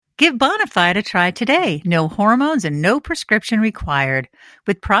Give Bonafide a try today. No hormones and no prescription required.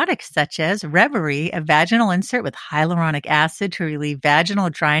 With products such as Reverie, a vaginal insert with hyaluronic acid to relieve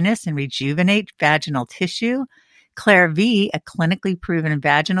vaginal dryness and rejuvenate vaginal tissue. Claire V, a clinically proven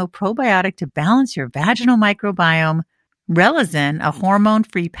vaginal probiotic to balance your vaginal microbiome. Relazin, a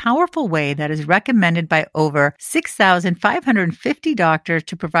hormone-free powerful whey that is recommended by over 6,550 doctors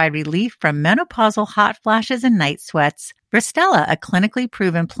to provide relief from menopausal hot flashes and night sweats. Restella, a clinically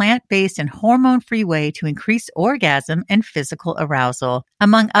proven plant-based and hormone-free way to increase orgasm and physical arousal.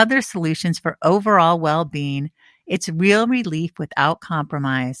 Among other solutions for overall well-being, it's real relief without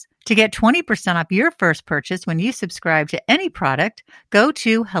compromise. To get 20% off your first purchase when you subscribe to any product, go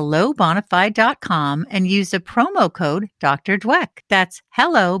to hellobonafide.com and use the promo code Dr. Dweck. That's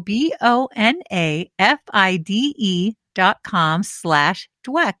hello,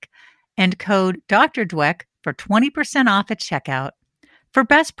 BONAFIDE.com/Dweck and code Dr. Dweck for 20% off at checkout. For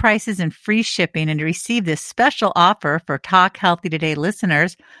best prices and free shipping and to receive this special offer for Talk Healthy Today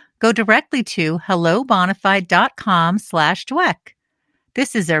listeners, go directly to hellobonafide.com/Dweck.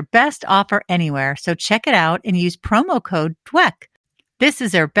 This is their best offer anywhere, so check it out and use promo code Dweck. This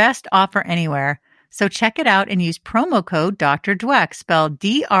is their best offer anywhere, so check it out and use promo code Dr. Dweck, spelled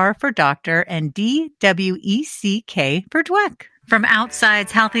DR for doctor and DWECK for Dweck. From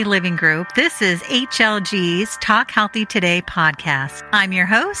Outside's Healthy Living Group, this is HLG's Talk Healthy Today podcast. I'm your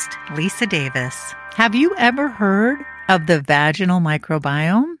host, Lisa Davis. Have you ever heard of the vaginal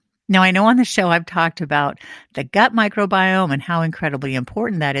microbiome? Now, I know on the show I've talked about the gut microbiome and how incredibly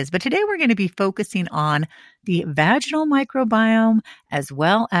important that is, but today we're going to be focusing on the vaginal microbiome as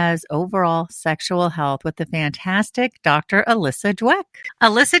well as overall sexual health with the fantastic Dr. Alyssa Dweck.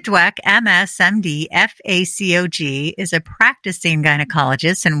 Alyssa Dweck, MSMD, FACOG, is a practicing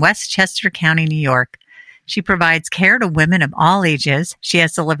gynecologist in Westchester County, New York. She provides care to women of all ages. She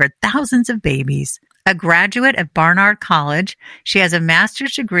has delivered thousands of babies. A graduate of Barnard College, she has a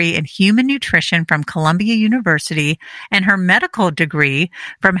master's degree in human nutrition from Columbia University and her medical degree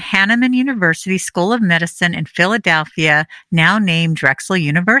from Hahnemann University School of Medicine in Philadelphia, now named Drexel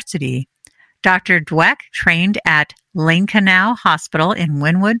University. Dr. Dweck trained at Lane Canal Hospital in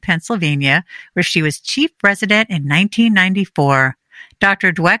Wynwood, Pennsylvania, where she was chief resident in 1994.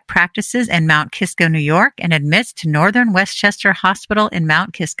 Dr. Dweck practices in Mount Kisco, New York, and admits to Northern Westchester Hospital in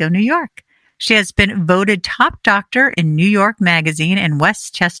Mount Kisco, New York. She has been voted top doctor in New York Magazine and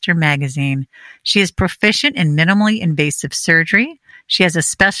Westchester Magazine. She is proficient in minimally invasive surgery. She has a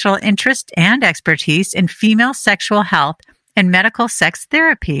special interest and expertise in female sexual health and medical sex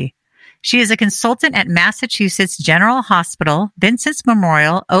therapy. She is a consultant at Massachusetts General Hospital, Vincent's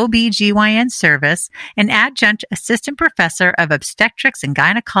Memorial OB/GYN Service, and adjunct assistant professor of obstetrics and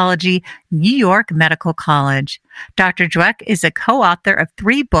gynecology, New York Medical College. Dr. Dweck is a co-author of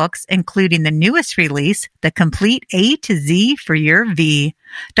 3 books, including the newest release, The Complete A to Z for Your V.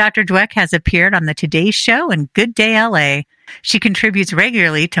 Dr. Dweck has appeared on the Today Show and Good Day LA. She contributes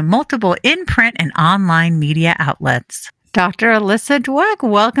regularly to multiple in-print and online media outlets. Dr. Alyssa Dweck,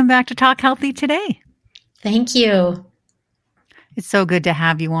 welcome back to Talk Healthy Today. Thank you. It's so good to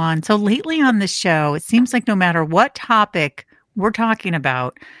have you on. So lately on the show, it seems like no matter what topic we're talking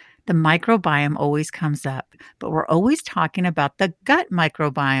about, the microbiome always comes up, but we're always talking about the gut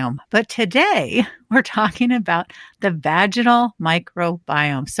microbiome. But today we're talking about the vaginal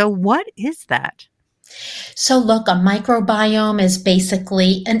microbiome. So what is that? So look, a microbiome is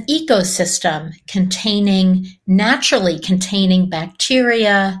basically an ecosystem naturally containing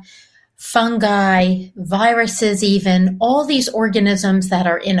bacteria, fungi, viruses even, all these organisms that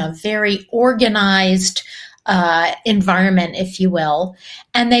are in a very organized environment, if you will,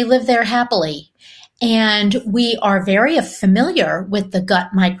 and they live there happily. And we are very familiar with the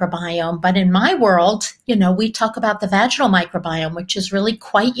gut microbiome, but in my world, we talk about the vaginal microbiome, which is really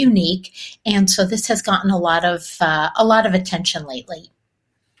quite unique. And so this has gotten a lot of attention lately.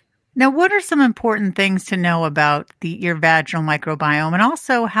 Now, what are some important things to know about your vaginal microbiome and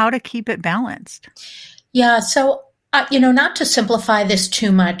also how to keep it balanced? Yeah, so not to simplify this too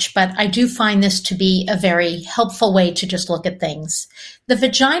much, but I do find this to be a very helpful way to just look at things. The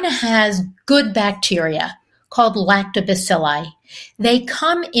vagina has good bacteria called lactobacilli. They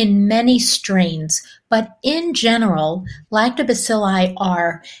come in many strains, but in general, lactobacilli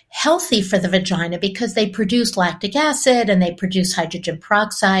are healthy for the vagina because they produce lactic acid and they produce hydrogen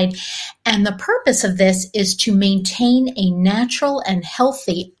peroxide. And the purpose of this is to maintain a natural and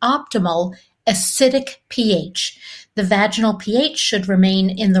healthy optimal acidic pH. The vaginal pH should remain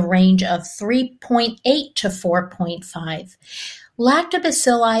in the range of 3.8 to 4.5.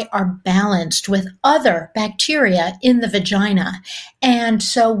 lactobacilli are balanced with other bacteria in the vagina. And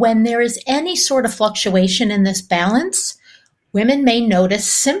so when there is any sort of fluctuation in this balance, women may notice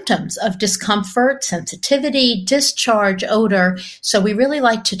symptoms of discomfort, sensitivity, discharge, odor. So we really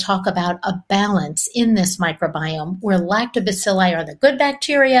like to talk about a balance in this microbiome where lactobacilli are the good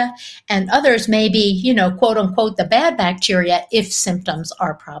bacteria and others may be, quote unquote, the bad bacteria if symptoms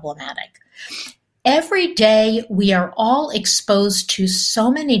are problematic. Every day, we are all exposed to so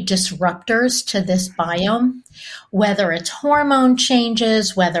many disruptors to this biome, whether it's hormone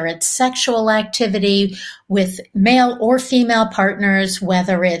changes, whether it's sexual activity with male or female partners,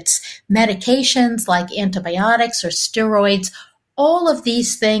 whether it's medications like antibiotics or steroids. All of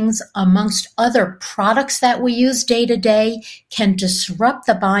these things, amongst other products that we use day to day, can disrupt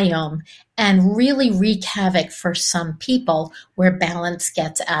the biome and really wreak havoc for some people where balance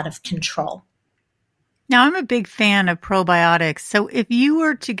gets out of control. Now, I'm a big fan of probiotics. So if you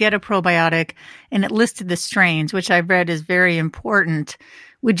were to get a probiotic and it listed the strains, which I've read is very important,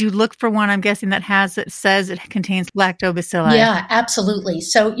 would you look for one, I'm guessing, that says it contains lactobacilli? Yeah, absolutely.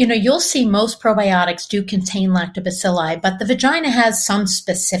 So, you'll see most probiotics do contain lactobacilli, but the vagina has some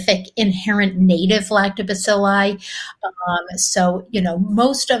specific inherent native lactobacilli. So,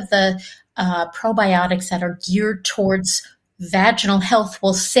 most of the probiotics that are geared towards vaginal health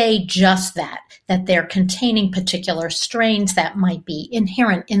will say just that they're containing particular strains that might be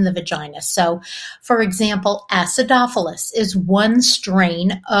inherent in the vagina. So, for example, acidophilus is one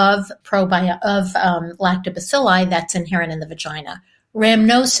strain of lactobacilli that's inherent in the vagina.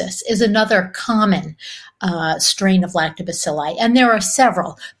 Rhamnosus is another common strain of lactobacilli, and there are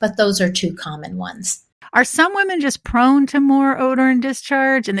several, but those are two common ones. Are some women just prone to more odor and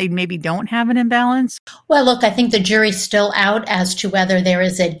discharge and they maybe don't have an imbalance? Well, look, I think the jury's still out as to whether there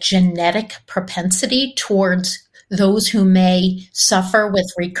is a genetic propensity towards those who may suffer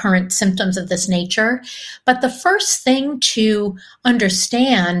with recurrent symptoms of this nature. But the first thing to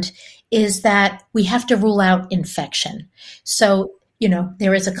understand is that we have to rule out infection. So,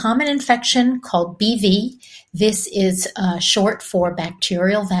 there is a common infection called BV. This is short for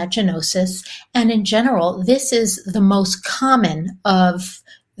bacterial vaginosis. And in general, this is the most common of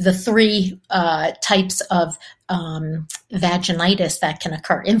the three types of vaginitis that can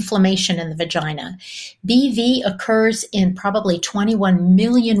occur, inflammation in the vagina. BV occurs in probably 21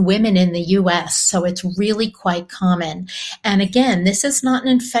 million women in the U.S., so it's really quite common. And again, this is not an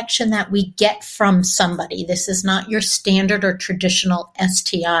infection that we get from somebody. This is not your standard or traditional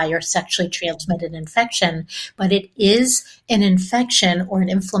STI or sexually transmitted infection, but it is an infection or an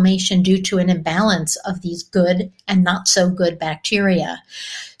inflammation due to an imbalance of these good and not so good bacteria.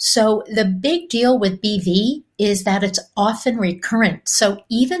 So the big deal with BV is that it's often recurrent. So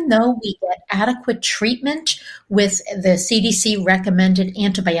even though we get adequate treatment with the CDC recommended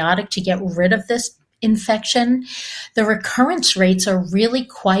antibiotic to get rid of this infection, the recurrence rates are really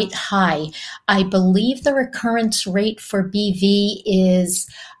quite high. I believe the recurrence rate for BV is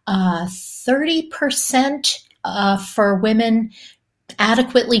 30% for women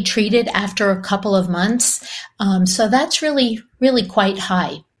adequately treated after a couple of months. So that's really, really quite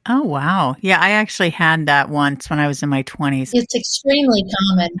high. Oh, wow. Yeah, I actually had that once when I was in my 20s. It's extremely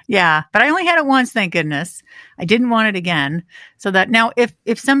common. Yeah, but I only had it once, thank goodness. I didn't want it again. So that now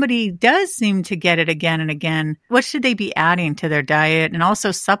if somebody does seem to get it again and again, what should they be adding to their diet and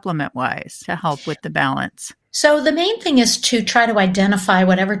also supplement-wise to help with the balance? So the main thing is to try to identify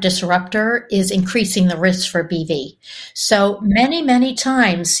whatever disruptor is increasing the risk for BV. So many, many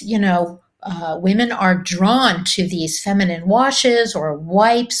times, women are drawn to these feminine washes or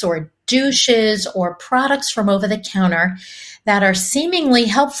wipes or douches or products from over the counter that are seemingly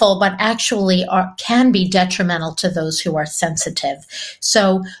helpful, but actually can be detrimental to those who are sensitive.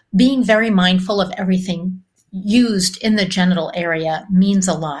 So being very mindful of everything used in the genital area means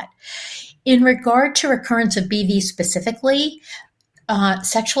a lot. In regard to recurrence of BV specifically,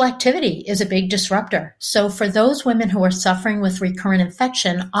 sexual activity is a big disruptor. So for those women who are suffering with recurrent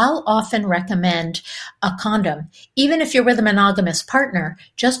infection, I'll often recommend a condom, even if you're with a monogamous partner,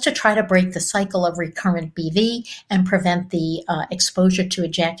 just to try to break the cycle of recurrent BV and prevent the exposure to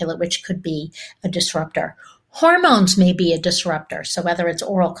ejaculate, which could be a disruptor. Hormones may be a disruptor. So whether it's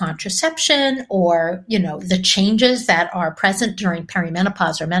oral contraception or, the changes that are present during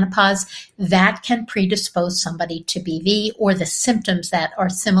perimenopause or menopause, that can predispose somebody to BV or the symptoms that are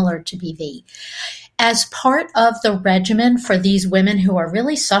similar to BV. As part of the regimen for these women who are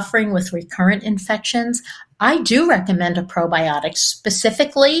really suffering with recurrent infections, I do recommend a probiotic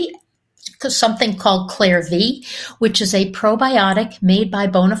specifically something called Claire V, which is a probiotic made by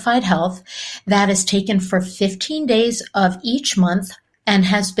Bonafide Health that is taken for 15 days of each month and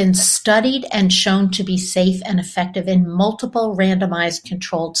has been studied and shown to be safe and effective in multiple randomized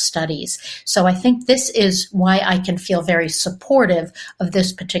controlled studies. So I think this is why I can feel very supportive of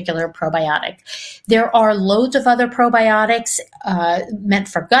this particular probiotic. There are loads of other probiotics meant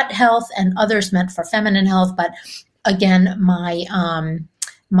for gut health and others meant for feminine health, but again, my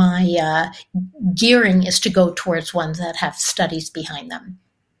gearing is to go towards ones that have studies behind them.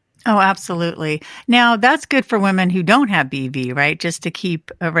 Oh, absolutely. Now, that's good for women who don't have BV, right? Just to keep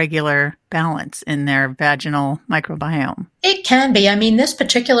a regular balance in their vaginal microbiome. It can be. I mean, this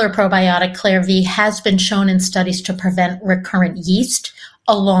particular probiotic, Claire V, has been shown in studies to prevent recurrent yeast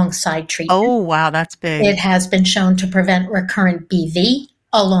alongside treatment. Oh, wow, that's big. It has been shown to prevent recurrent BV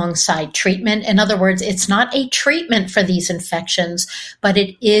alongside treatment. In other words, it's not a treatment for these infections, but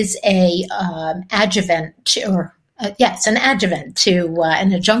it is a adjuvant an adjuvant to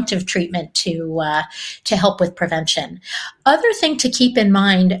an adjunctive treatment to help with prevention. Other thing to keep in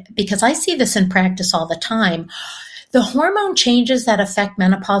mind, because I see this in practice all the time, the hormone changes that affect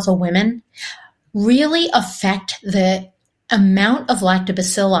menopausal women really affect the amount of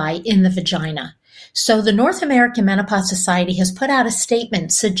lactobacilli in the vagina. So the North American Menopause Society has put out a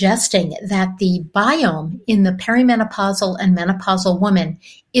statement suggesting that the biome in the perimenopausal and menopausal woman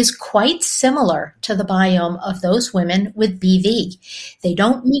is quite similar to the biome of those women with BV. They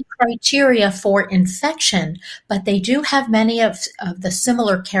don't meet criteria for infection, but they do have many of the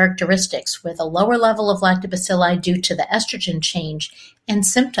similar characteristics with a lower level of lactobacilli due to the estrogen change and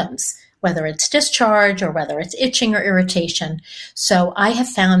symptoms, whether it's discharge or whether it's itching or irritation. So I have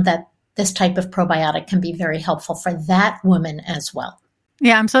found that this type of probiotic can be very helpful for that woman as well.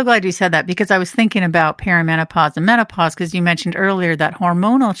 Yeah, I'm so glad you said that because I was thinking about perimenopause and menopause because you mentioned earlier that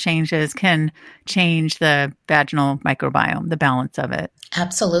hormonal changes can change the vaginal microbiome, the balance of it.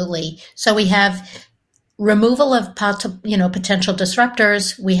 Absolutely. So we have removal of potential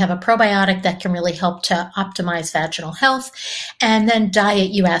disruptors. We have a probiotic that can really help to optimize vaginal health. And then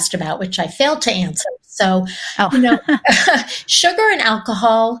diet you asked about, which I failed to answer. So, sugar and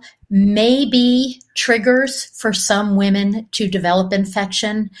alcohol may be triggers for some women to develop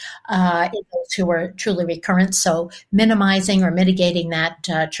infection in those who are truly recurrent. So minimizing or mitigating that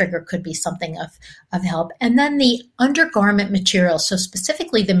trigger could be something of help. And then the undergarment material, so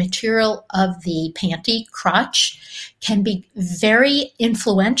specifically the material of the panty crotch, can be very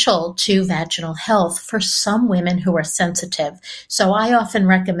influential to vaginal health for some women who are sensitive. So I often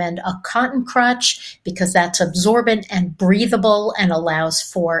recommend a cotton crotch because that's absorbent and breathable and allows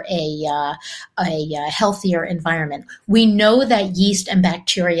for a healthier environment. We know that yeast and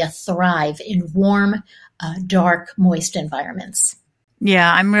bacteria thrive in warm, dark, moist environments.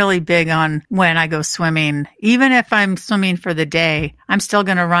 Yeah, I'm really big on when I go swimming. Even if I'm swimming for the day, I'm still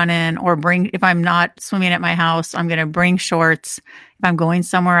going to run in or if I'm not swimming at my house, I'm going to bring shorts if I'm going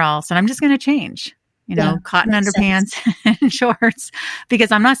somewhere else. And I'm just going to change, cotton underpants and shorts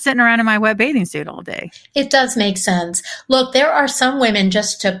because I'm not sitting around in my wet bathing suit all day. It does make sense. Look, there are some women,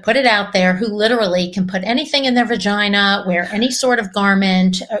 just to put it out there, who literally can put anything in their vagina, wear any sort of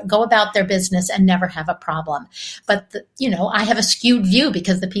garment, go about their business and never have a problem. But, I have a skewed view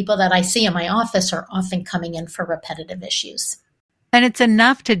because the people that I see in my office are often coming in for repetitive issues. And it's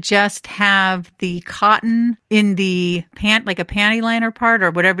enough to just have the cotton in the like a panty liner part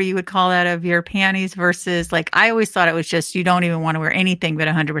or whatever you would call that of your panties versus I always thought it was just you don't even want to wear anything but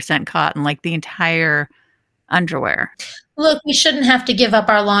 100% cotton, like the entire underwear. Look, we shouldn't have to give up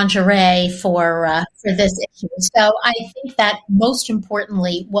our lingerie for this issue. So I think that most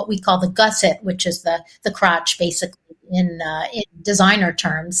importantly, what we call the gusset, which is the crotch basically in designer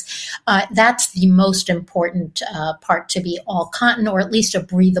terms, that's the most important part to be all cotton or at least a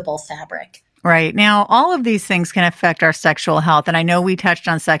breathable fabric. Right. Now, all of these things can affect our sexual health. And I know we touched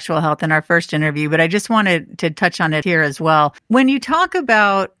on sexual health in our first interview, but I just wanted to touch on it here as well. When you talk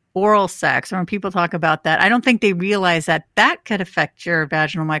about oral sex, or when people talk about that, I don't think they realize that could affect your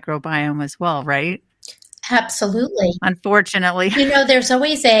vaginal microbiome as well, right? Absolutely. Unfortunately. There's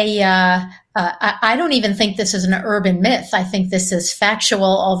always I don't even think this is an urban myth. I think this is factual,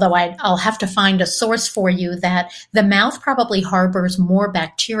 although I'll have to find a source for you that the mouth probably harbors more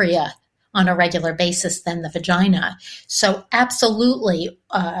bacteria on a regular basis than the vagina. So absolutely,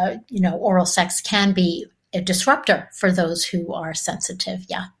 oral sex can be a disruptor for those who are sensitive.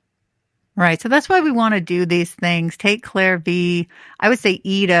 Yeah. Right. So that's why we want to do these things. Take Claire V. I would say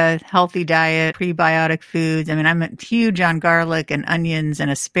eat a healthy diet, prebiotic foods. I mean, I'm huge on garlic and onions and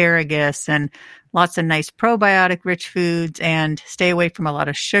asparagus and lots of nice probiotic rich foods, and stay away from a lot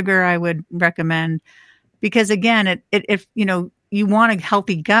of sugar, I would recommend. Because again, if you want a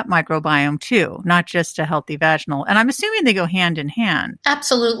healthy gut microbiome too, not just a healthy vaginal. And I'm assuming they go hand in hand.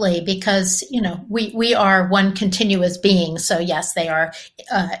 Absolutely, because, we are one continuous being. So yes, they are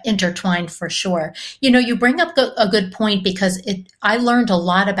intertwined for sure. You bring up a good point, because I learned a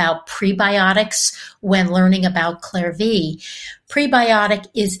lot about prebiotics when learning about Clairvi. Prebiotic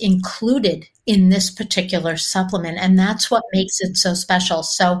is included in this particular supplement, and that's what makes it so special.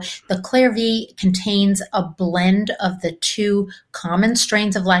 So the Clairvi contains a blend of the two common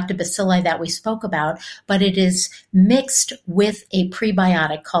strains of lactobacilli that we spoke about, but it is mixed with a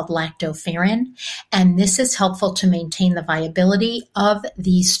prebiotic called lactoferrin, and this is helpful to maintain the viability of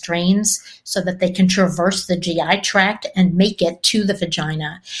these strains so that they can traverse the GI tract and make it to the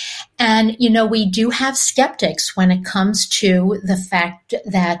vagina. And, we do have skeptics when it comes to the fact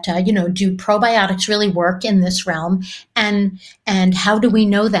that, do probiotics really work in this realm? And how do we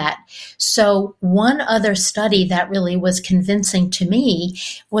know that? So one other study that really was convincing to me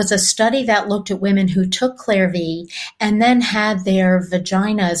was a study that looked at women who took Clairvi and then had their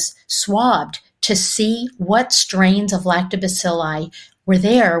vaginas swabbed to see what strains of lactobacilli were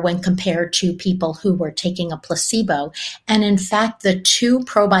there when compared to people who were taking a placebo. And in fact, the two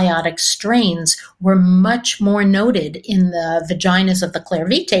probiotic strains were much more noted in the vaginas of the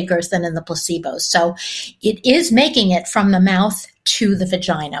Clairvi takers than in the placebos. So it is making it from the mouth to the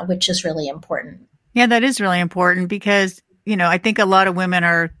vagina, which is really important. Yeah, that is really important, because I think a lot of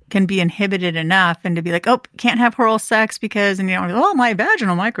women can be inhibited enough and to be like, oh, can't have oral sex because, my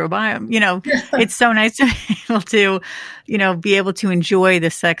vaginal microbiome, it's so nice to be able to, be able to enjoy the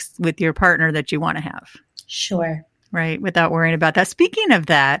sex with your partner that you want to have. Sure. Right, without worrying about that. Speaking of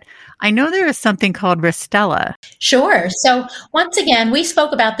that, I know there is something called Ristela. Sure. So once again, we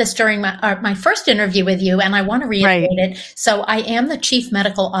spoke about this during my first interview with you, and I want to reiterate it. So I am the Chief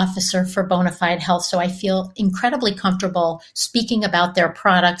Medical Officer for Bonafide Health, so I feel incredibly comfortable speaking about their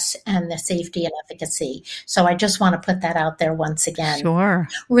products and the safety and efficacy. So I just want to put that out there once again. Sure.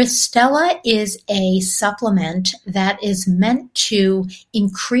 Ristela is a supplement that is meant to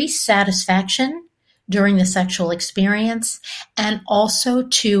increase satisfaction during the sexual experience, and also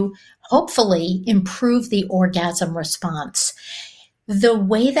to hopefully improve the orgasm response. The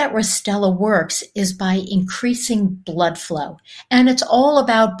way that Ristela works is by increasing blood flow, and it's all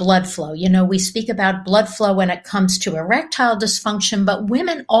about blood flow. We speak about blood flow when it comes to erectile dysfunction, but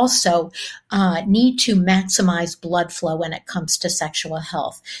women also need to maximize blood flow when it comes to sexual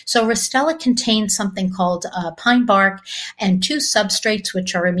health. So Ristela contains something called pine bark and two substrates,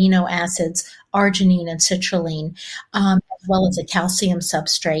 which are amino acids, arginine and citrulline, as well as a calcium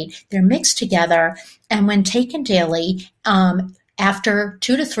substrate. They're mixed together, and when taken daily, after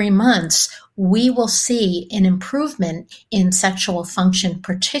 2 to 3 months, we will see an improvement in sexual function,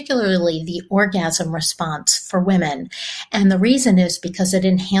 particularly the orgasm response for women. And the reason is because it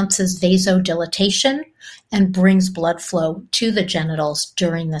enhances vasodilatation and brings blood flow to the genitals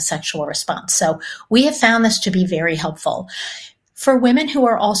during the sexual response. So we have found this to be very helpful. For women who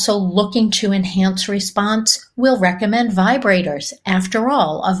are also looking to enhance response, we'll recommend vibrators. After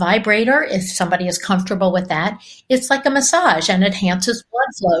all, a vibrator, if somebody is comfortable with that, it's like a massage and enhances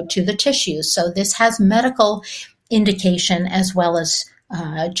blood flow to the tissues. So this has medical indication as well as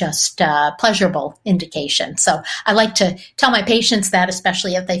just pleasurable indication. So I like to tell my patients that,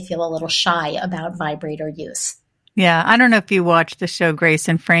 especially if they feel a little shy about vibrator use. Yeah, I don't know if you watched the show Grace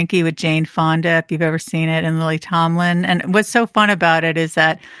and Frankie with Jane Fonda, if you've ever seen it, and Lily Tomlin. And what's so fun about it is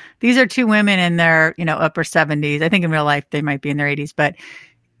that these are two women in their, upper 70s. I think in real life they might be in their 80s,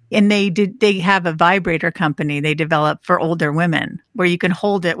 and they have a vibrator company they develop for older women where you can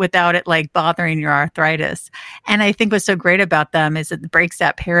hold it without it like bothering your arthritis. And I think what's so great about them is it breaks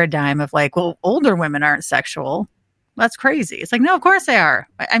that paradigm of like, well, older women aren't sexual. That's crazy. It's like, no, of course they are.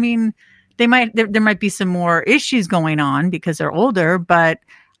 I mean, there might be some more issues going on because they're older, but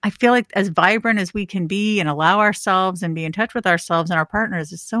I feel like as vibrant as we can be and allow ourselves and be in touch with ourselves and our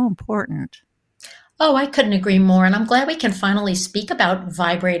partners is so important. Oh, I couldn't agree more. And I'm glad we can finally speak about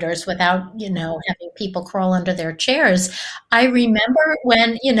vibrators without, having people crawl under their chairs. I remember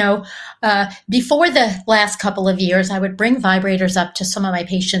when, before the last couple of years, I would bring vibrators up to some of my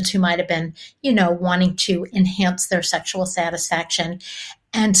patients who might have been, wanting to enhance their sexual satisfaction.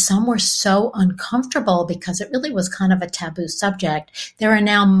 And some were so uncomfortable because it really was kind of a taboo subject. There are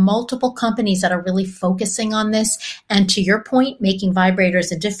now multiple companies that are really focusing on this. And to your point, making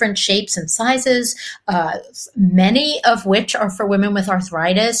vibrators in different shapes and sizes, many of which are for women with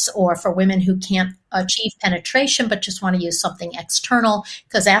arthritis or for women who can't achieve penetration, but just want to use something external.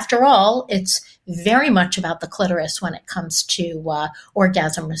 Because after all, it's very much about the clitoris when it comes to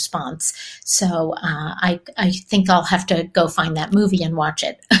orgasm response. So I think I'll have to go find that movie and watch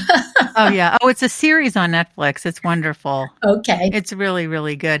it. Oh, yeah. Oh, it's a series on Netflix. It's wonderful. Okay. It's really,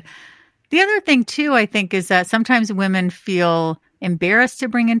 really good. The other thing, too, I think, is that sometimes women feel embarrassed to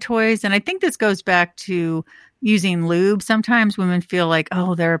bring in toys. And I think this goes back to using lube. Sometimes women feel like,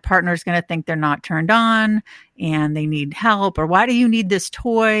 oh, their partner's going to think they're not turned on and they need help. Or why do you need this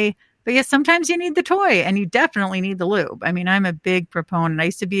toy? But yes, sometimes you need the toy and you definitely need the lube. I mean, I'm a big proponent. I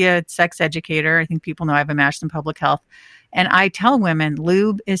used to be a sex educator. I think people know I have a master's in public health. And I tell women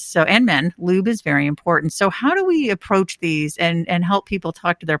and men, lube is very important. So how do we approach these and help people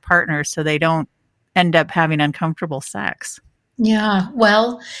talk to their partners so they don't end up having uncomfortable sex? Yeah,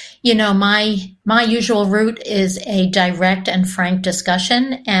 well, my usual route is a direct and frank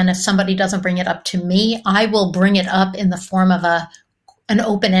discussion. And if somebody doesn't bring it up to me, I will bring it up in the form of an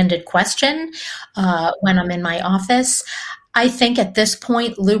open-ended question when I'm in my office. I think at this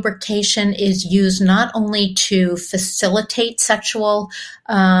point, lubrication is used not only to facilitate sexual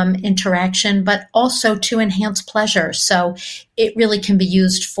interaction, but also to enhance pleasure. So it really can be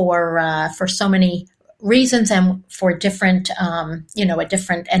used for so many reasons and for different, a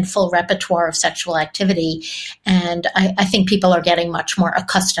different and full repertoire of sexual activity. And I think people are getting much more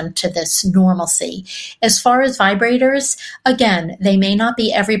accustomed to this normalcy. As far as vibrators, again, they may not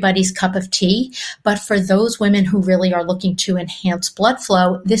be everybody's cup of tea, but for those women who really are looking to enhance blood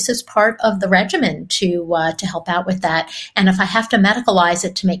flow, this is part of the regimen to help out with that. And if I have to medicalize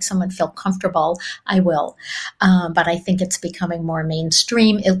it to make someone feel comfortable, I will. But I think it's becoming more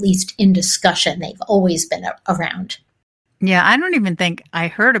mainstream, at least in discussion. They've always been around. Yeah, I don't even think I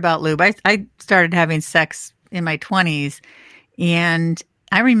heard about lube. I started having sex in my 20s, and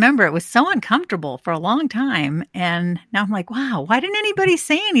I remember it was so uncomfortable for a long time. And now I'm like, wow, why didn't anybody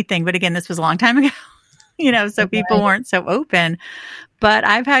say anything? But again, this was a long time ago, so people weren't so open. But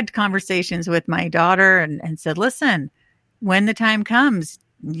I've had conversations with my daughter and said, listen, when the time comes,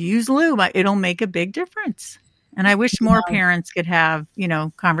 use lube. It'll make a big difference. And I wish more parents could have,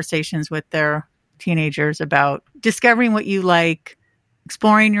 conversations with their teenagers about discovering what you like,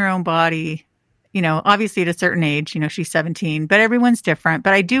 exploring your own body, obviously at a certain age, she's 17, but everyone's different.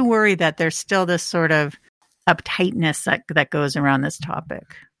 But I do worry that there's still this sort of uptightness that goes around this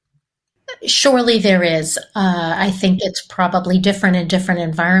topic. Surely there is. I think it's probably different in different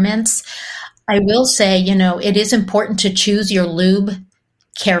environments. I will say, it is important to choose your lube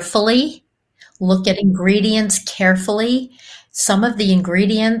carefully, look at ingredients carefully. Some of the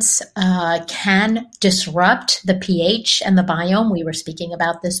ingredients can disrupt the pH and the biome. We were speaking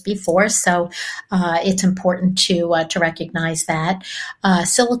about this before, so it's important to recognize that.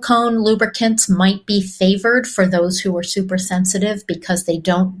 Silicone lubricants might be favored for those who are super sensitive because they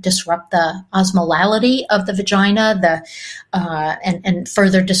don't disrupt the osmolality of the vagina, and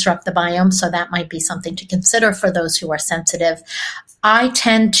further disrupt the biome. So that might be something to consider for those who are sensitive. I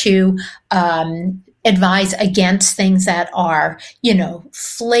tend to advise against things that are,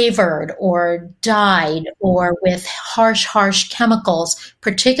 flavored or dyed or with harsh chemicals,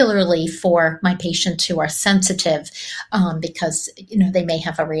 particularly for my patients who are sensitive, because, they may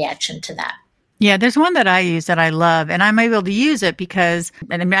have a reaction to that. Yeah, there's one that I use that I love, and I'm able to use it because,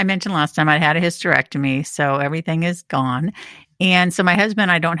 and I mentioned last time I had a hysterectomy, so everything is gone. And so my husband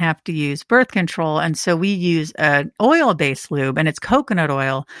and I don't have to use birth control. And so we use an oil-based lube, and it's coconut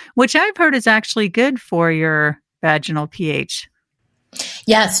oil, which I've heard is actually good for your vaginal pH.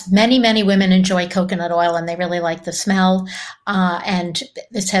 Yes, many, many women enjoy coconut oil and they really like the smell. And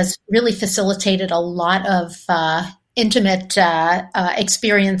this has really facilitated a lot of intimate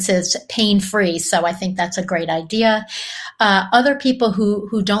experiences pain-free. So I think that's a great idea. Other people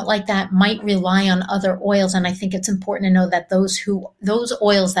who don't like that might rely on other oils. And I think it's important to know that those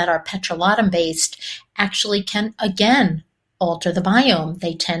oils that are petrolatum-based actually can, again, alter the biome.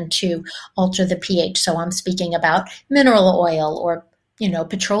 They tend to alter the pH. So I'm speaking about mineral oil or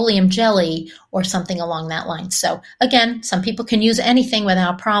petroleum jelly or something along that line. So again, some people can use anything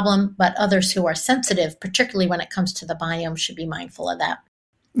without problem, but others who are sensitive, particularly when it comes to the biome, should be mindful of that.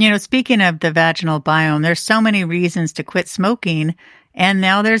 Speaking of the vaginal biome, there's so many reasons to quit smoking, and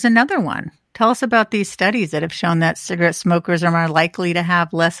now there's another one. Tell us about these studies that have shown that cigarette smokers are more likely to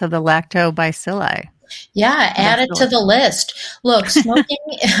have less of the lactobacilli. Yeah, add it to the list. Look,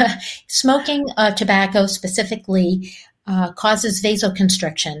 smoking tobacco specifically causes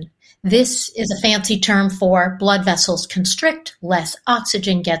vasoconstriction. This is a fancy term for blood vessels constrict, less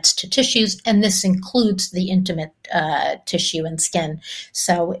oxygen gets to tissues, and this includes the intimate tissue and skin.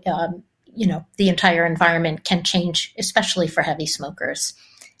 So, the entire environment can change, especially for heavy smokers.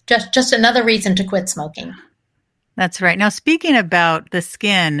 Just another reason to quit smoking. That's right. Now, speaking about the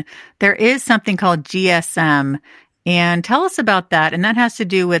skin, there is something called GSM. And tell us about that. And that has to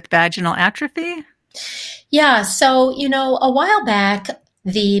do with vaginal atrophy? Yeah. So, a while back,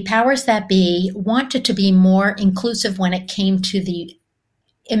 the powers that be wanted to be more inclusive when it came to the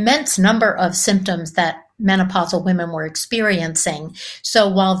immense number of symptoms that menopausal women were experiencing. So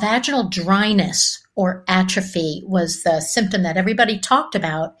while vaginal dryness or atrophy was the symptom that everybody talked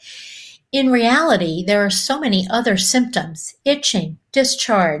about, in reality, there are so many other symptoms: itching,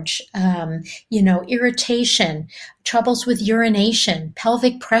 discharge, irritation, troubles with urination,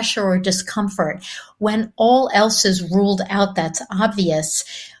 pelvic pressure or discomfort. When all else is ruled out that's obvious,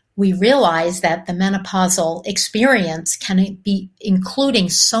 we realize that the menopausal experience can be including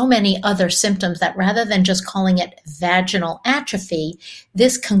so many other symptoms that rather than just calling it vaginal atrophy,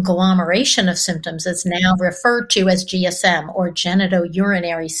 this conglomeration of symptoms is now referred to as GSM, or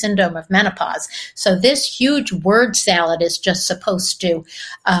genitourinary syndrome of menopause. So this huge word salad is just supposed to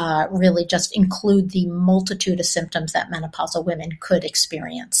really just include the multitude of symptoms that menopausal women could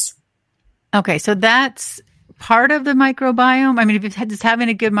experience. Okay, so that's part of the microbiome. I mean, if it's just having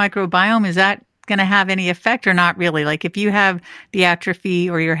a good microbiome, is that going to have any effect or not really? Like if you have the atrophy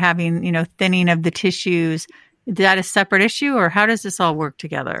or you're having, thinning of the tissues, is that a separate issue, or how does this all work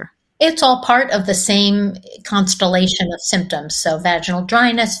together? It's all part of the same constellation of symptoms. So vaginal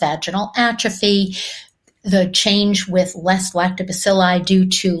dryness, vaginal atrophy, the change with less lactobacilli due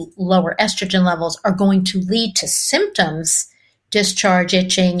to lower estrogen levels are going to lead to symptoms, discharge,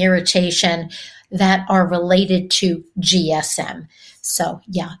 itching, irritation, that are related to GSM. So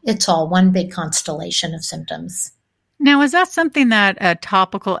yeah, it's all one big constellation of symptoms. Now, is that something that a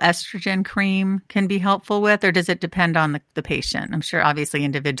topical estrogen cream can be helpful with, or does it depend on the patient? I'm sure obviously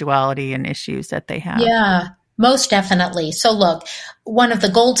individuality and issues that they have. Yeah, most definitely. So look, one of the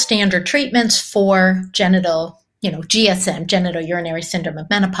gold standard treatments for GSM, genitourinary syndrome of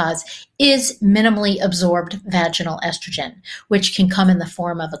menopause, is minimally absorbed vaginal estrogen, which can come in the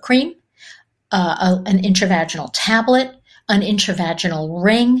form of a cream, an intravaginal tablet, an intravaginal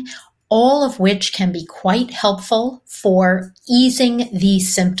ring, all of which can be quite helpful for easing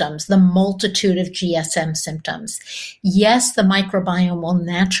these symptoms, the multitude of GSM symptoms. Yes, the microbiome will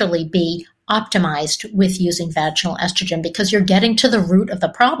naturally be optimized with using vaginal estrogen because you're getting to the root of the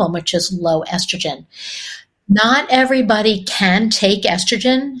problem, which is low estrogen. Not everybody can take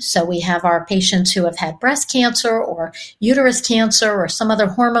estrogen. So we have our patients who have had breast cancer or uterus cancer or some other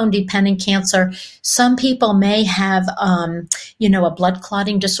hormone-dependent cancer. Some people may have, a blood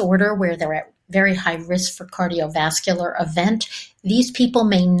clotting disorder where they're at very high risk for cardiovascular event. These people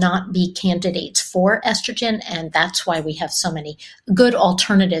may not be candidates for estrogen, and that's why we have so many good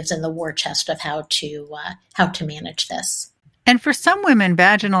alternatives in the war chest of how to manage this. And for some women,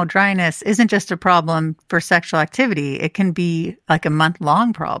 vaginal dryness isn't just a problem for sexual activity. It can be like a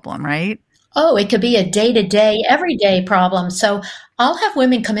month-long problem, right? Oh, it could be a day-to-day, everyday problem. So I'll have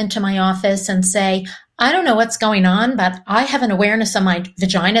women come into my office and say, I don't know what's going on, but I have an awareness of my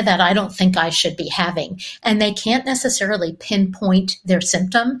vagina that I don't think I should be having. And they can't necessarily pinpoint their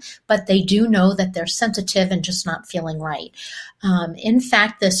symptom, but they do know that they're sensitive and just not feeling right. In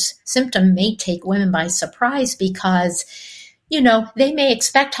fact, this symptom may take women by surprise because they may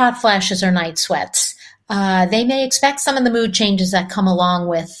expect hot flashes or night sweats. They may expect some of the mood changes that come along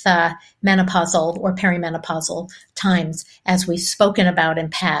with menopausal or perimenopausal times, as we've spoken about in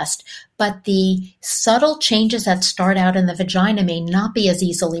past. But the subtle changes that start out in the vagina may not be as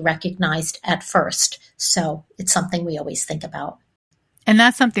easily recognized at first. So it's something we always think about. And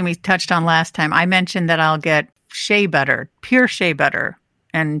that's something we touched on last time. I mentioned that I'll get shea butter, pure shea butter,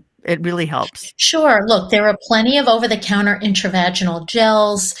 and it really helps. Sure. Look, there are plenty of over-the-counter intravaginal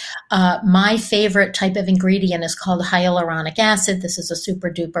gels. My favorite type of ingredient is called hyaluronic acid. This is a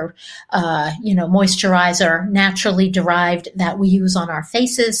super duper, moisturizer, naturally derived, that we use on our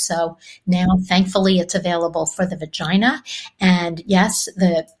faces. So now, thankfully, it's available for the vagina. And yes,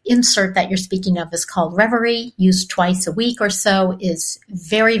 the insert that you're speaking of is called Reverie, used twice a week or so, is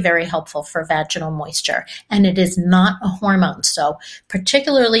very, very helpful for vaginal moisture. And it is not a hormone. So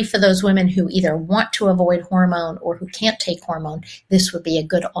particularly for those women who either want to avoid hormone or who can't take hormone, this would be a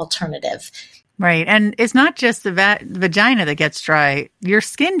good alternative. Right. And it's not just the vagina that gets dry. Your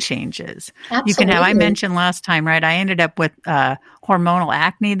skin changes. Absolutely. You can have, I mentioned last time, right? I ended up with hormonal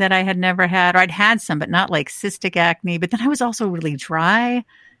acne that I had never had, or I'd had some, but not like cystic acne. But then I was also really dry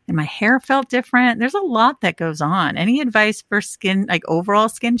and my hair felt different. There's a lot that goes on. Any advice for skin, like overall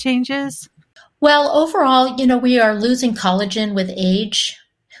skin changes? Well, overall, we are losing collagen with age.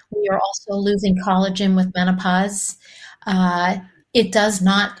 We are also losing collagen with menopause. Uh, it does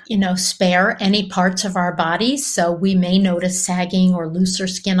not, spare any parts of our bodies. So we may notice sagging or looser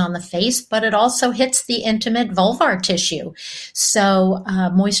skin on the face, but it also hits the intimate vulvar tissue. So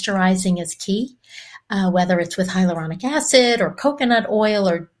moisturizing is key, whether it's with hyaluronic acid or coconut oil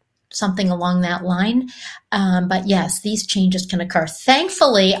or something along that line. But yes, these changes can occur.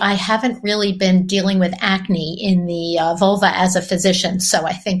 Thankfully, I haven't really been dealing with acne in the vulva as a physician, so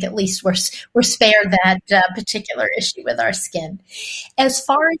I think at least we're spared that particular issue with our skin. As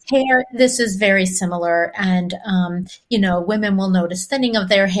far as hair, this is very similar, and women will notice thinning of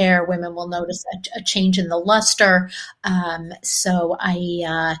their hair. Women will notice a change in the luster. So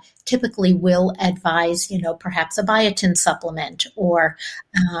I typically will advise, perhaps a biotin supplement or,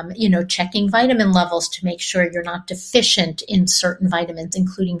 checking vitamin levels to make sure you're not deficient in certain vitamins,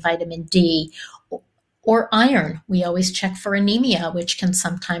 including vitamin D or iron. We always check for anemia, which can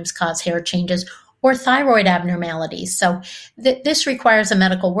sometimes cause hair changes, or thyroid abnormalities. So this requires a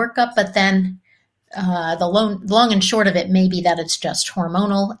medical workup, but then the long and short of it may be that it's just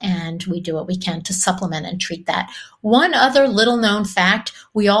hormonal, and we do what we can to supplement and treat that. One other little known fact,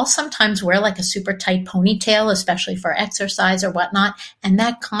 we all sometimes wear like a super tight ponytail, especially for exercise or whatnot, and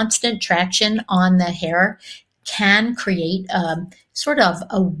that constant traction on the hair can create sort of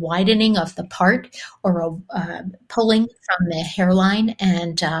a widening of the part or a pulling from the hairline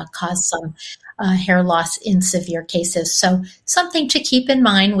and cause some hair loss in severe cases. So something to keep in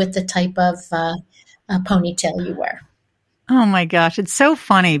mind with the type of ponytail you wear. Oh my gosh. It's so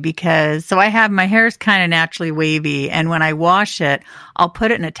funny because my hair is kind of naturally wavy. And when I wash it, I'll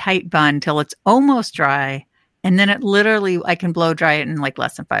put it in a tight bun till it's almost dry. And then I can blow dry it in like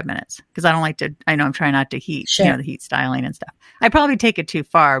less than 5 minutes because I know I'm trying not to heat, Sure. The heat styling and stuff. I probably take it too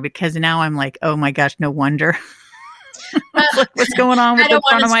far because now I'm like, oh my gosh, no wonder. What's going on with the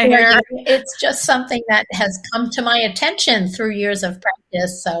front of my hair? It's just something that has come to my attention through years of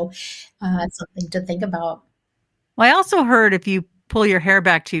practice. So it's something to think about. Well, I also heard if you pull your hair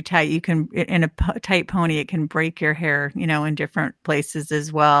back too tight, you can, in a tight pony, it can break your hair, in different places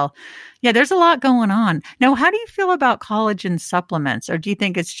as well. Yeah, there's a lot going on. Now, how do you feel about collagen supplements? Or do you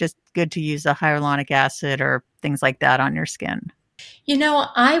think it's just good to use a hyaluronic acid or things like that on your skin?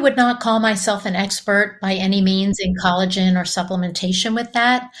 I would not call myself an expert by any means in collagen or supplementation with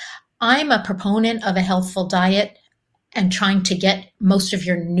that. I'm a proponent of a healthful diet and trying to get most of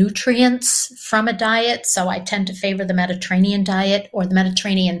your nutrients from a diet. So I tend to favor the Mediterranean diet, or the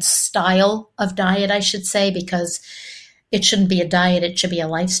Mediterranean style of diet, I should say, because it shouldn't be a diet, it should be a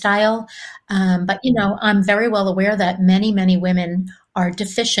lifestyle. But I'm very well aware that many, many women are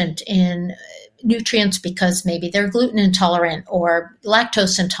deficient in nutrients because maybe they're gluten intolerant or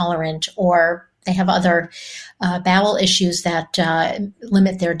lactose intolerant, or they have other bowel issues that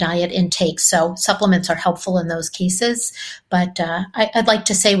limit their diet intake. So supplements are helpful in those cases. But I'd like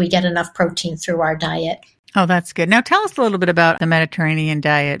to say we get enough protein through our diet. Oh, that's good. Now tell us a little bit about the Mediterranean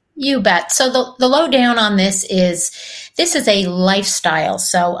diet. You bet. So the lowdown on this is a lifestyle.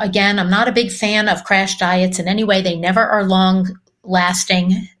 So again, I'm not a big fan of crash diets in any way. They never are long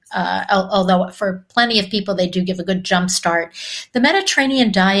lasting. Although for plenty of people, they do give a good jump start. The Mediterranean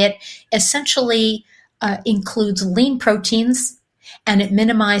diet essentially includes lean proteins, and it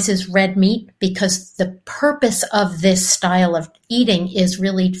minimizes red meat because the purpose of this style of eating is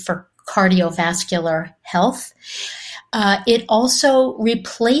really for cardiovascular health. It also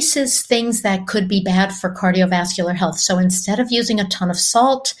replaces things that could be bad for cardiovascular health. So instead of using a ton of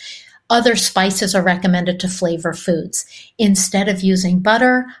salt, other spices are recommended to flavor foods. Instead of using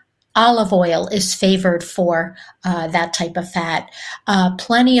butter, olive oil is favored for that type of fat.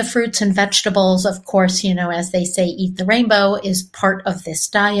 Plenty of fruits and vegetables, of course, as they say, eat the rainbow is part of this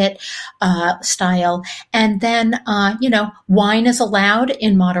diet style. And then, wine is allowed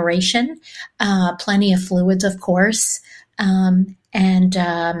in moderation. Plenty of fluids, of course. And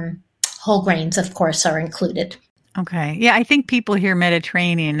whole grains, of course, are included. Okay. Yeah, I think people hear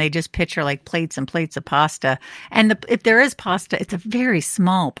Mediterranean, they just picture like plates and plates of pasta. And if there is pasta, it's a very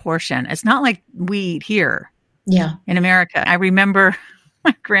small portion. It's not like we eat here in America. I remember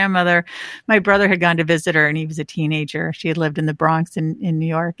my brother had gone to visit her and he was a teenager. She had lived in the Bronx in New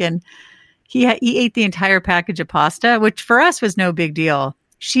York, and he ate the entire package of pasta, which for us was no big deal.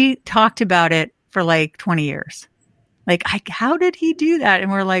 She talked about it for like 20 years. Like, how did he do that?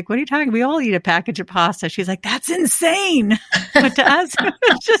 And we're like, what are you talking about? We all eat a package of pasta. She's like, that's insane. But to us,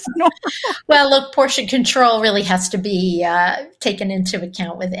 it's just normal. Well, look, portion control really has to be taken into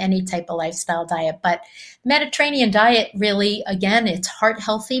account with any type of lifestyle diet. But Mediterranean diet really, again, it's heart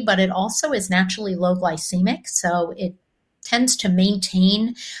healthy, but it also is naturally low glycemic. So it tends to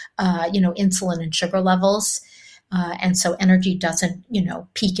maintain, insulin and sugar levels. And so energy doesn't,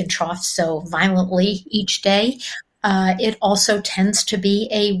 peak and trough so violently each day. It also tends to be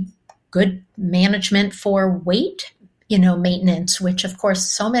a good management for weight, maintenance, which of course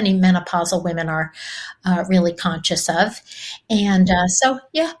so many menopausal women are really conscious of. And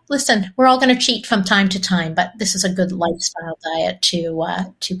listen, we're all going to cheat from time to time, but this is a good lifestyle diet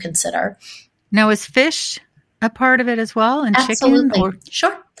to consider. Now, is fish a part of it as well, and Absolutely. chicken?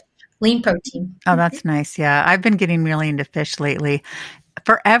 Sure. Lean protein. Oh, that's nice. Yeah. I've been getting really into fish lately.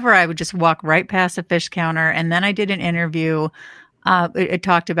 Forever, I would just walk right past a fish counter. And then I did an interview. It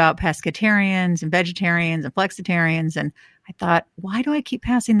talked about pescatarians and vegetarians and flexitarians. And I thought, why do I keep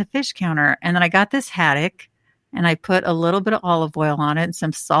passing the fish counter? And then I got this haddock and I put a little bit of olive oil on it and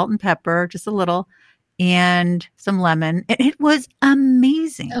some salt and pepper, just a little, and some lemon. And it was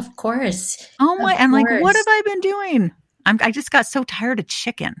amazing. Of course. Oh my, I'm like, what have I been doing? I just got so tired of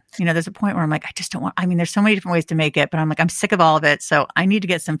chicken. There's a point where I'm like, I just don't want, there's so many different ways to make it, but I'm like, I'm sick of all of it. So I need to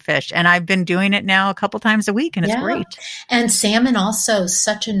get some fish. And I've been doing it now a couple times a week and it's great. And salmon also,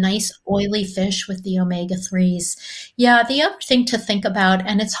 such a nice oily fish with the omega-3s. Yeah. The other thing to think about,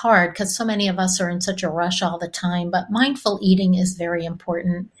 and it's hard because so many of us are in such a rush all the time, but mindful eating is very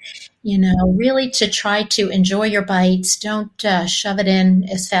important. Really to try to enjoy your bites. Don't shove it in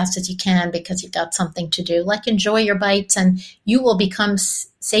as fast as you can because you've got something to do. Like enjoy your bites and you will become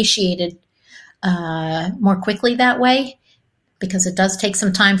satiated more quickly that way because it does take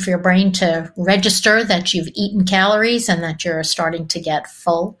some time for your brain to register that you've eaten calories and that you're starting to get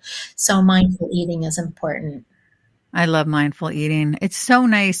full. So mindful eating is important. I love mindful eating. It's so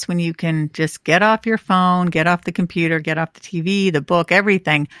nice when you can just get off your phone, get off the computer, get off the TV, the book,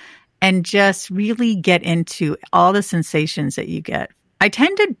 everything, and just really get into all the sensations that you get. I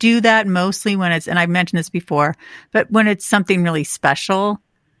tend to do that mostly when it's, and I've mentioned this before, but when it's something really special,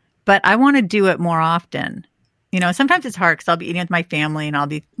 but I want to do it more often. Sometimes it's hard because I'll be eating with my family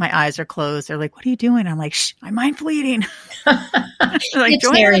and my eyes are closed. They're like, what are you doing? I'm like, shh, I'm mindful eating. It's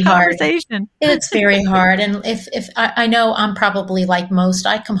very hard. It's very hard. And if I know I'm probably like most,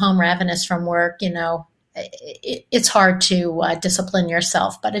 I come home ravenous from work, it's hard to discipline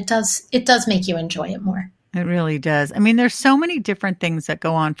yourself, but it does make you enjoy it more. It really does. There's so many different things that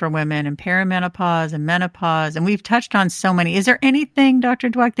go on for women and perimenopause and menopause, and we've touched on so many. Is there anything, Dr.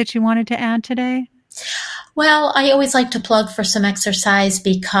 Dweck, that you wanted to add today? Well, I always like to plug for some exercise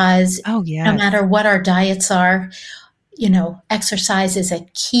because no matter what our diets are, exercise is a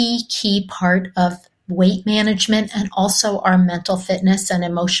key part of weight management and also our mental fitness and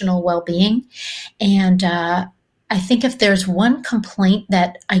emotional well-being. And I think if there's one complaint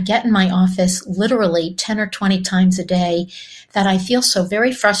that I get in my office literally 10 or 20 times a day that I feel so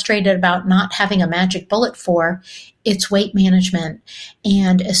very frustrated about not having a magic bullet for, it's weight management.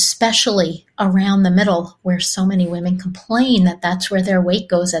 And especially around the middle where so many women complain that that's where their weight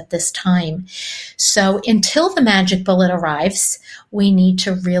goes at this time. So until the magic bullet arrives, we need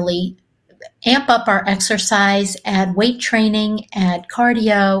to really amp up our exercise, add weight training, add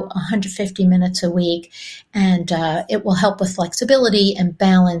cardio, 150 minutes a week, and it will help with flexibility and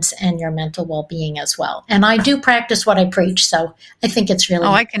balance and your mental well-being as well. And I do practice what I preach, so I think it's really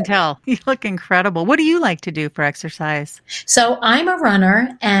important. I can tell. You look incredible. What do you like to do for exercise? So I'm a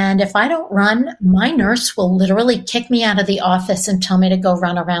runner, and if I don't run, my nurse will literally kick me out of the office and tell me to go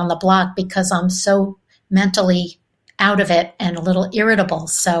run around the block because I'm so mentally out of it and a little irritable.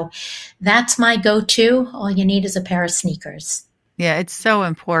 So that's my go-to. All you need is a pair of sneakers. Yeah, it's so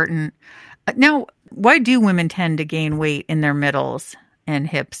important. Now, why do women tend to gain weight in their middles and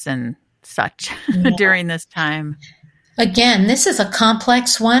hips and such during this time? Again, this is a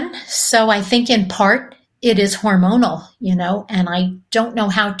complex one. So I think in part it is hormonal, and I don't know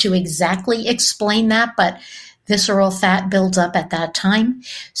how to exactly explain that, but visceral fat builds up at that time.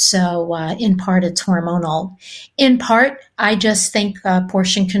 So in part, it's hormonal. In part, I just think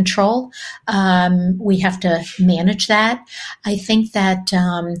portion control. We have to manage that. I think that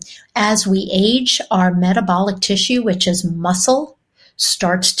as we age, our metabolic tissue, which is muscle,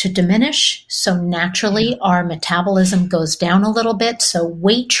 starts to diminish. So naturally, our metabolism goes down a little bit. So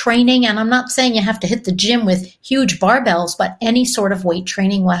weight training, and I'm not saying you have to hit the gym with huge barbells, but any sort of weight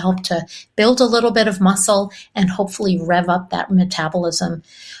training will help to build a little bit of muscle and hopefully rev up that metabolism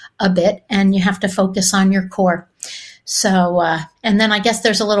a bit. And you have to focus on your core. So, and then I guess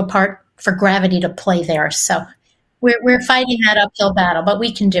there's a little part for gravity to play there. So we're fighting that uphill battle, but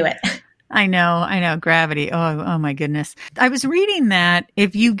we can do it. I know. Gravity. Oh my goodness. I was reading that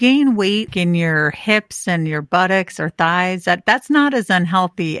if you gain weight in your hips and your buttocks or thighs, that's not as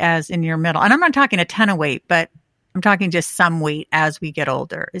unhealthy as in your middle. And I'm not talking a ton of weight, but I'm talking just some weight as we get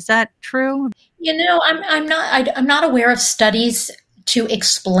older. Is that true? I'm not aware of studies to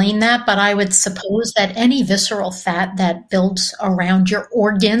explain that, but I would suppose that any visceral fat that builds around your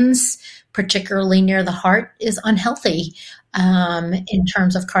organs, particularly near the heart, is unhealthy in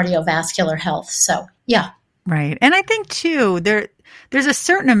terms of cardiovascular health. So, yeah. Right. And I think too, there's a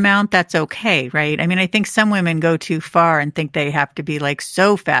certain amount that's okay, right? I mean, I think some women go too far and think they have to be like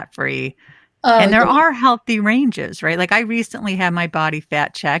so fat free. And there are healthy ranges, right? Like I recently had my body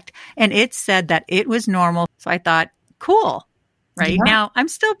fat checked and it said that it was normal. So I thought, cool, right? Yeah. Now I'm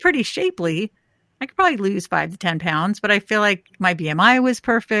still pretty shapely. I could probably lose 5 to 10 pounds, but I feel like my BMI was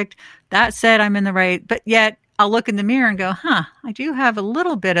perfect. That said, I'm in the right, but yet I'll look in the mirror and go, I do have a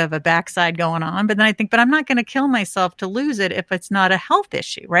little bit of a backside going on. But then I think, but I'm not going to kill myself to lose it if it's not a health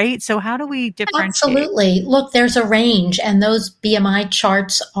issue, right? So how do we differentiate? Absolutely. Look, there's a range, and those BMI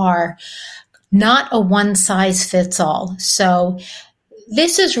charts are not a one size fits all. So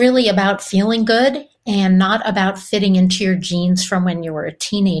this is really about feeling good and not about fitting into your genes from when you were a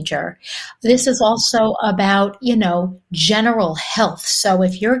teenager. This is also about, general health. So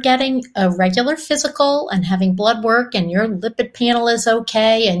if you're getting a regular physical and having blood work and your lipid panel is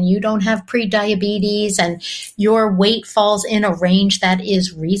okay and you don't have prediabetes and your weight falls in a range that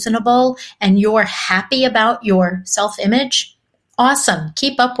is reasonable and you're happy about your self-image, awesome.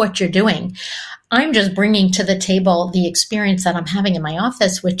 Keep up what you're doing. I'm just bringing to the table the experience that I'm having in my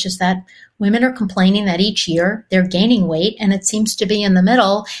office, which is that women are complaining that each year they're gaining weight and it seems to be in the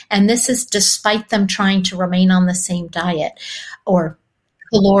middle. And this is despite them trying to remain on the same diet or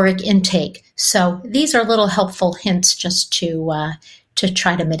caloric intake. So these are little helpful hints just to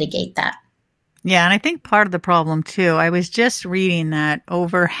try to mitigate that. Yeah. And I think part of the problem too, I was just reading that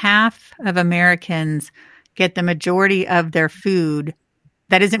over half of Americans get the majority of their food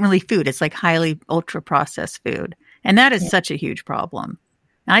that isn't really food. It's like highly ultra processed food. And that is such a huge problem.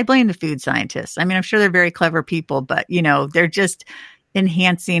 And I blame the food scientists. I mean, I'm sure they're very clever people, but they're just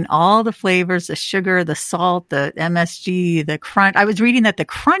enhancing all the flavors, the sugar, the salt, the MSG, the crunch. I was reading that the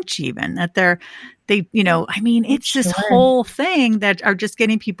crunch even, that it's this whole thing that are just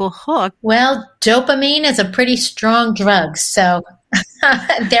getting people hooked. Well, dopamine is a pretty strong drug. So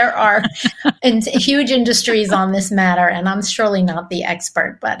there are huge industries on this matter, and I'm surely not the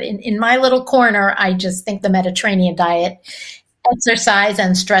expert, but in my little corner, I just think the Mediterranean diet, exercise,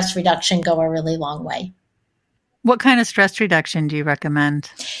 and stress reduction go a really long way. What kind of stress reduction do you recommend?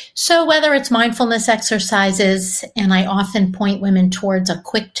 So whether it's mindfulness exercises, and I often point women towards a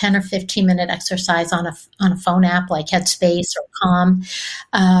quick 10 or 15 minute exercise on a phone app like Headspace or Calm,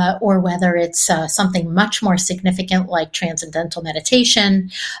 or whether it's something much more significant like transcendental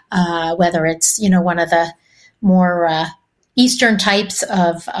meditation, whether it's, one of the more Eastern types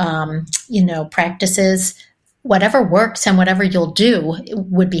of, practices. Whatever works and whatever you'll do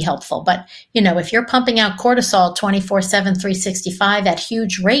would be helpful. But, if you're pumping out cortisol 24/7, 365 at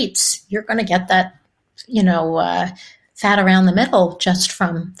huge rates, you're going to get that, fat around the middle just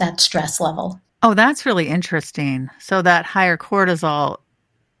from that stress level. Oh, that's really interesting. So that higher cortisol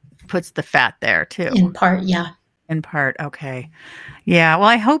puts the fat there too. In part, yeah. In part, okay. Yeah, well,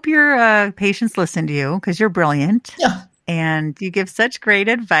 I hope your patients listen to you because you're brilliant. Yeah. And you give such great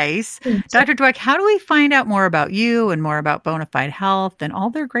advice. Dr. Dweck, how do we find out more about you and more about Bonafide Health and all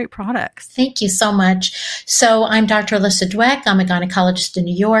their great products? Thank you so much. So I'm Dr. Alyssa Dweck. I'm a gynecologist in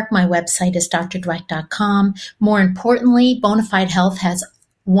New York. My website is drdweck.com. More importantly, Bonafide Health has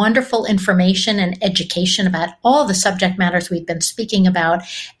wonderful information and education about all the subject matters we've been speaking about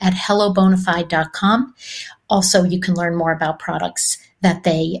at hellobonafide.com. Also, you can learn more about products that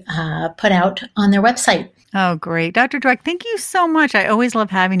they put out on their website. Oh, great. Dr. Dweck, thank you so much. I always love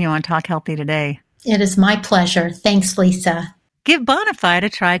having you on Talk Healthy Today. It is my pleasure. Thanks, Lisa. Give Bonafide a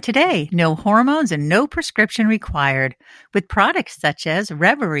try today. No hormones and no prescription required. With products such as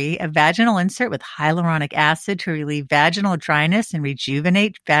Reverie, a vaginal insert with hyaluronic acid to relieve vaginal dryness and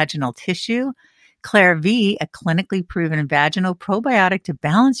rejuvenate vaginal tissue. Claire V, a clinically proven vaginal probiotic to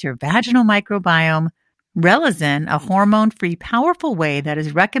balance your vaginal microbiome. Relazin, a hormone-free powerful whey that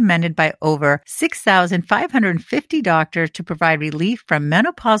is recommended by over 6,550 doctors to provide relief from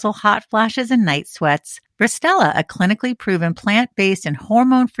menopausal hot flashes and night sweats. Bristella, a clinically proven plant-based and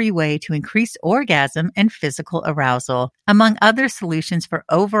hormone-free way to increase orgasm and physical arousal. Among other solutions for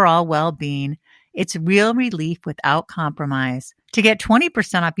overall well-being, it's real relief without compromise. To get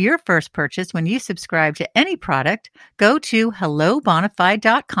 20% off your first purchase when you subscribe to any product, go to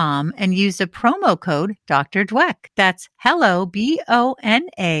hellobonafide.com and use the promo code Dr. Dweck. That's hello,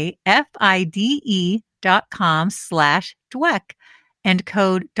 BONAFIDE.com/Dweck and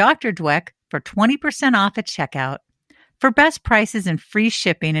code Dr. Dweck for 20% off at checkout. For best prices and free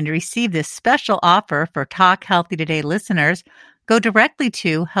shipping and to receive this special offer for Talk Healthy Today listeners, go directly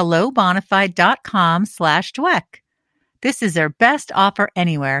to hellobonafide.com/Dweck. This is their best offer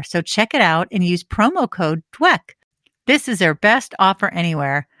anywhere, so check it out and use promo code Dweck. This is their best offer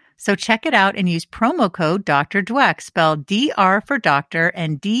anywhere, so check it out and use promo code Dr. Dweck, spelled DR for doctor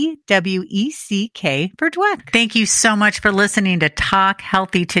and DWECK for Dweck. Thank you so much for listening to Talk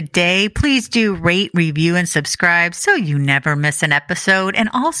Healthy Today. Please do rate, review, and subscribe so you never miss an episode. And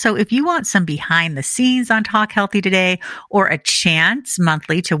also, if you want some behind the scenes on Talk Healthy Today or a chance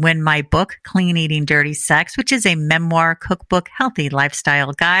monthly to win my book, Clean Eating Dirty Sex, which is a memoir, cookbook, healthy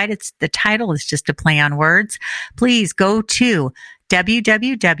lifestyle guide. The title is just a play on words. Please go to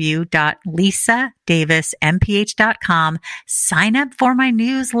www.lisadavismph.com. Sign up for my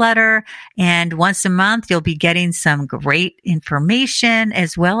newsletter. And once a month, you'll be getting some great information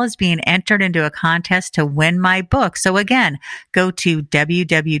as well as being entered into a contest to win my book. So again, go to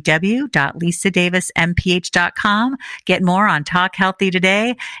www.lisadavismph.com. Get more on Talk Healthy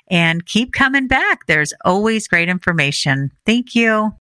Today and keep coming back. There's always great information. Thank you.